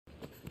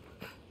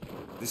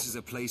This is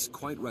a place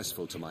quite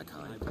restful to my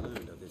kind. I've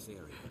learned of this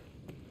area.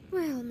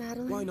 Well,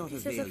 Madeline, Why not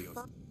this avail is a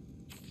yourself?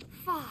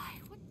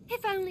 Fine.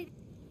 If only...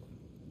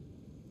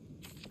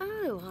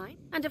 Oh, hi.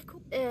 And of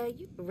course,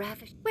 you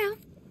ravished. Well,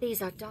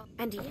 these are dark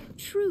and yet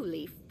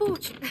truly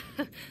fortunate.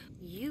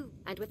 You,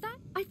 and with that,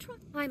 I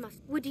trust I must.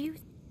 Would you...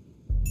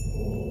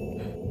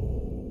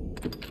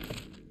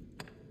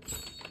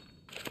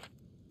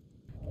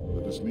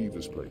 Let us leave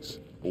this place.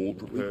 All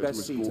prepared We'd best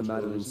to see to escort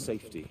Madeline's Arisen?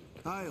 safety.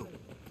 I'll...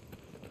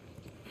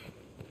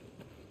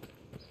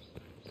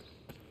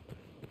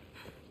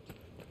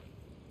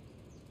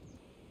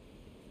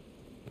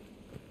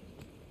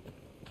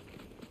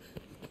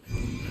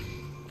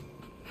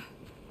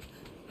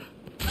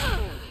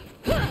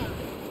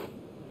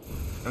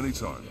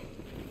 Anytime.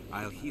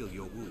 I'll heal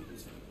your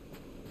wounds.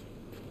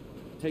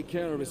 Take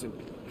care, Arisen.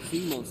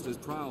 Sea monsters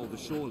prowl the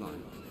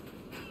shoreline.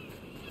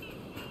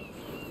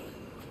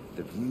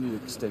 The view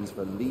extends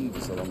for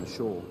leagues along the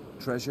shore.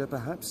 Treasure,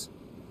 perhaps?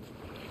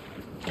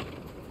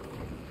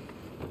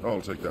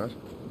 I'll take that.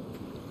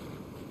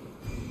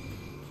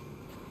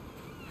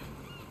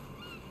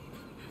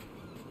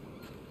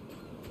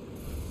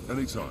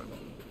 Anytime.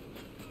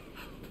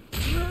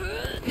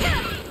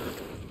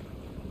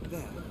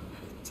 There.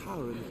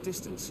 Tower in the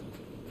distance.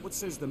 What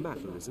says the map,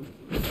 Arisen?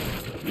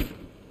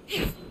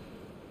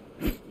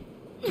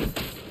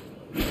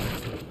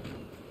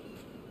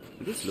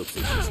 This looks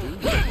interesting.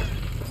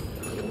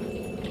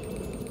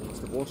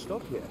 Must have washed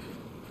up here.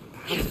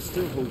 Perhaps it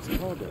still holds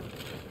cargo.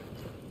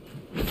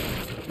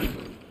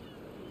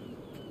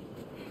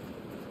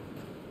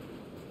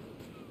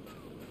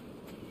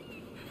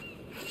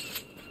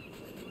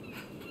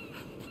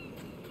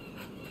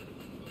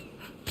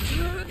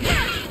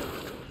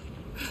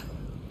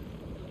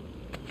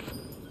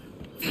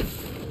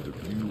 The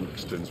view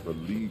extends for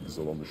leagues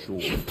along the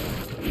shore.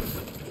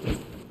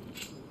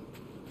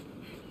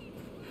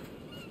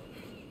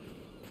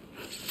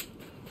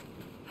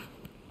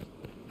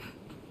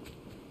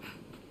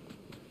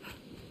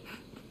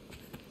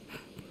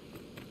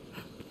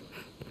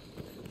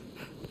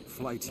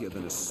 Flightier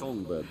than a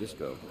songbird, this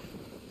girl.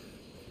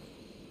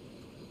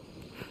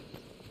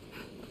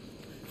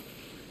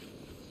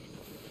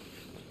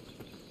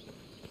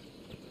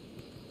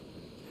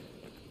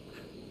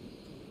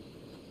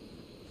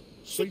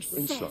 Safe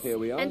and sound. Here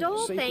we are. And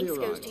all safely thanks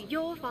goes arrived. to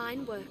your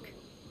fine work.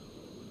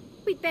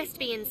 We'd best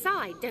be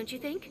inside, don't you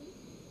think?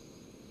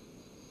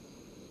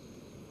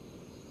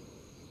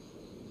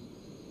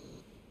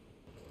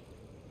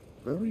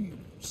 Very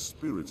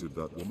spirited,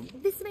 that woman.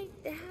 This may...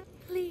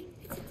 please,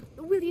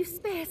 will you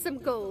spare some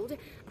gold?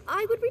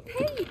 I would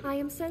repay you. I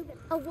am so...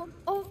 a woman...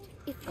 Oft,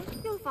 if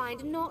you'll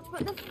find naught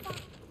but the...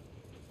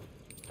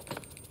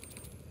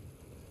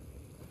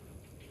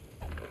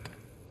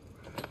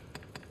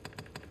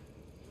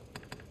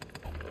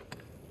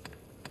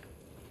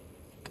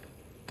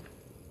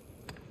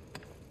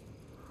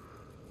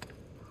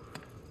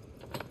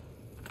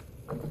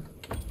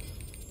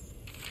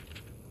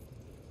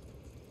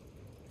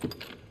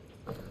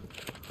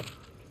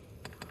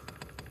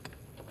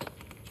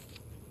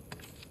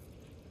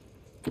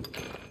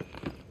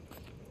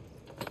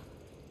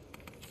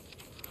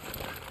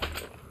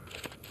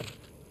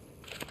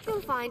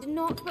 You'll find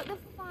naught but the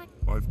fine...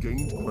 I've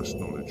gained quest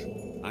knowledge.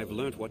 I've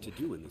learned what to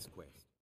do in this quest.